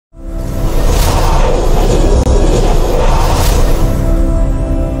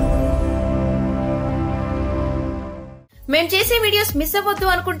మేం చేసే videos miss అవ్వద్దు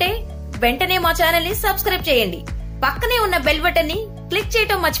అనుకుంటే వెంటనే మా ఛానల్ ని సబ్స్క్రైబ్ చేయండి. పక్కనే ఉన్న బెల్ బటన్ ని క్లిక్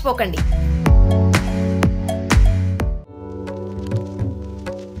చేయటం మర్చిపోకండి.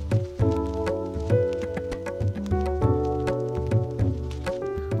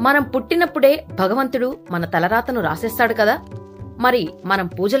 మనం పుట్టినప్పుడే భగవంతుడు మన తలరాతను రాసేస్తాడు కదా, మరి మనం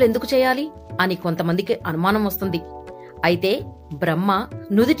పూజలు ఎందుకు చేయాలి అని కొంతమందికి అనుమానం వస్తుంది. అయితే బ్రహ్మ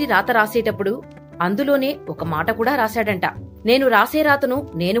నుదిటి రాత రాసేటప్పుడు అందులోనే ఒక మాట కూడా రాశాడంట. నేను రాసే రాతను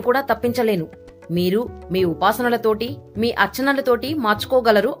నేను కూడా తప్పించలేను, మీరు మీ ఉపాసనలతోటి మీ అర్చనలతోటి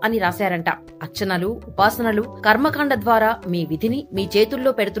మార్చుకోగలరు అని రాశారంట. అర్చనలు ఉపాసనలు కర్మకాండ ద్వారా మీ విధిని మీ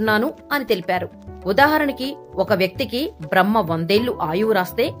చేతుల్లో పెడుతున్నాను అని తెలిపారు. ఉదాహరణకి ఒక వ్యక్తికి బ్రహ్మ 100 ఏళ్లు ఆయువు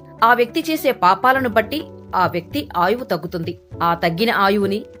రాస్తే ఆ వ్యక్తి చేసే పాపాలను బట్టి ఆ వ్యక్తి ఆయువు తగ్గుతుంది. ఆ తగ్గిన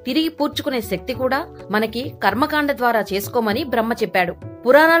ఆయువుని తిరిగి పూడ్చుకునే శక్తి కూడా మనకి కర్మకాండ ద్వారా చేసుకోమని బ్రహ్మ చెప్పాడు.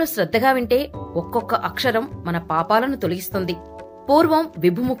 పురాణాలు శ్రద్ధగా వింటే ఒక్కొక్క అక్షరం మన పాపాలను తొలగిస్తుంది. పూర్వం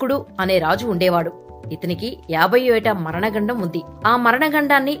విభుముఖుడు అనే రాజు ఉండేవాడు. ఇతనికి 50 ఏట మరణగండం ఉంది. ఆ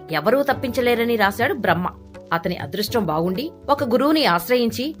మరణగండాన్ని ఎవరూ తప్పించలేరని రాశాడు బ్రహ్మ. అతని అదృష్టం బాగుండి ఒక గురువుని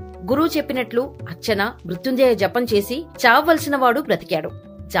ఆశ్రయించి గురువు చెప్పినట్లు అర్చన మృత్యుంజయ జపం చేసి చావవలసిన వాడు బ్రతికాడు.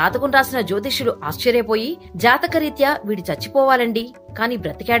 జాతకం రాసిన జ్యోతిష్యులు ఆశ్చర్యపోయి జాతకరీత్యా వీడి చచ్చిపోవాలండి కాని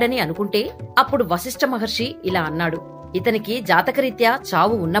బ్రతికాడని అనుకుంటే అప్పుడు వశిష్ఠ మహర్షి ఇలా అన్నాడు, ఇతనికి జాతకరీత్యా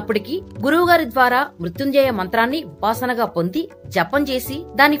చావు ఉన్నప్పటికీ గురువుగారి ద్వారా మృత్యుంజయ మంత్రాన్ని ఉపాసనగా పొంది జపం చేసి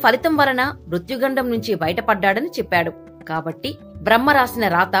దాని ఫలితం వలన మృత్యుగండం నుంచి బయటపడ్డాడని చెప్పాడు. కాబట్టి బ్రహ్మ రాసిన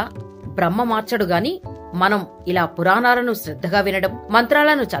రాత బ్రహ్మ మార్చడు గాని మనం ఇలా పురాణాలను శ్రద్ధగా వినడం,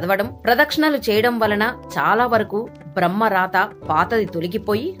 మంత్రాలను చదవడం, ప్రదక్షిణలు చేయడం వలన చాలా వరకు బ్రహ్మ రాత పాతది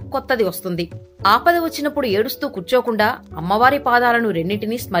తొలగిపోయి కొత్తది వస్తుంది. ఆపద వచ్చినప్పుడు ఏడుస్తూ కూర్చోకుండా అమ్మవారి పాదాలను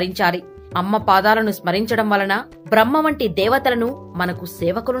రెండింటినీ స్మరించాలి. అమ్మ పాదాలను స్మరించడం వలన బ్రహ్మ వంటి దేవతలను మనకు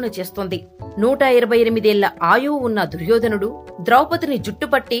సేవకులను చేస్తుంది. 128 ఏళ్ల ఆయువు ఉన్న దుర్యోధనుడు ద్రౌపదిని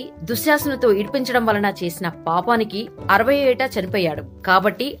జుట్టుపట్టి దుశ్శాసనతో ఈడ్పించడం వలన చేసిన పాపానికి 60 ఏట చనిపోయాడు.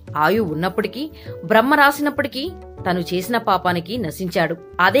 కాబట్టి ఆయువు ఉన్నప్పటికీ బ్రహ్మ రాసినప్పటికీ తను చేసిన పాపానికి నశించాడు.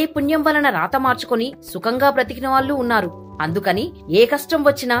 అదే పుణ్యం వలన రాత మార్చుకుని సుఖంగా బ్రతికిన వాళ్ళు ఉన్నారు. అందుకని ఏ కష్టం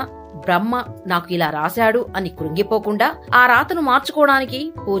వచ్చినా బ్రహ్మ నాకు ఇలా రాశాడు అని కృంగిపోకుండా ఆ రాతను మార్చుకోవడానికి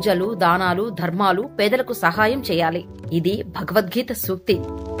పూజలు, దానాలు, ధర్మాలు, పేదలకు సహాయం చేయాలి. ఇది భగవద్గీత సూక్తి.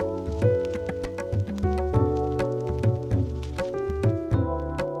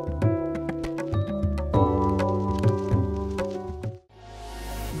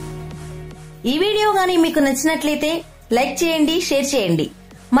 ఈ వీడియో గానీ మీకు నచ్చినట్లయితే లైక్ చేయండి, షేర్ చేయండి.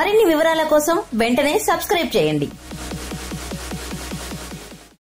 మరిన్ని వివరాల కోసం వెంటనే సబ్స్క్రైబ్ చేయండి.